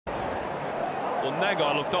Well,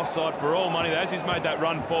 Nagai looked offside for all money. As he's made that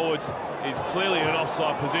run forwards, he's clearly in an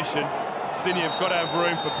offside position. Sydney have got to have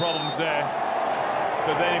room for problems there.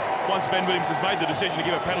 But then once Ben Williams has made the decision to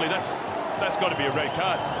give a penalty, that's got to be a red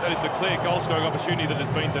card. That is a clear goal-scoring opportunity that has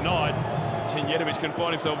been denied. Tinjetovic can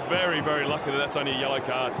find himself very, very lucky that that's only a yellow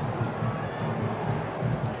card.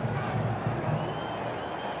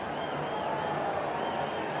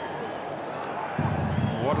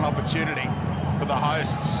 What an opportunity for the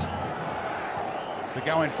hosts to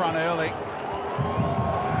go in front early.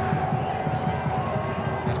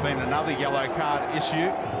 There's been another yellow card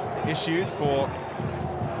issued for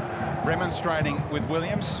remonstrating with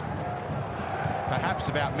Williams, perhaps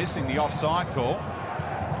about missing the offside call.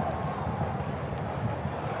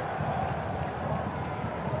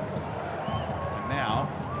 And now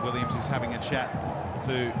Williams is having a chat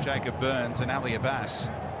to Jacob Burns and Ali Abbas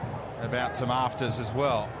about some afters as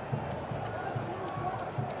well.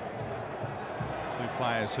 Two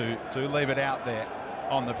players who do leave it out there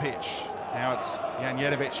on the pitch. Now it's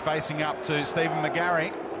Janjetovic facing up to Stephen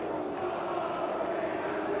McGarry.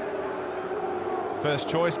 First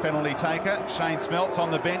choice penalty taker, Shane Smeltz on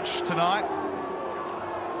the bench tonight.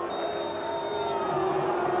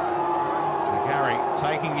 McGarry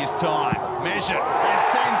taking his time, measured, and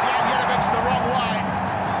sends Janjetovic the wrong way.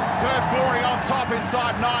 Perth Glory on top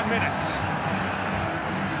inside 9 minutes.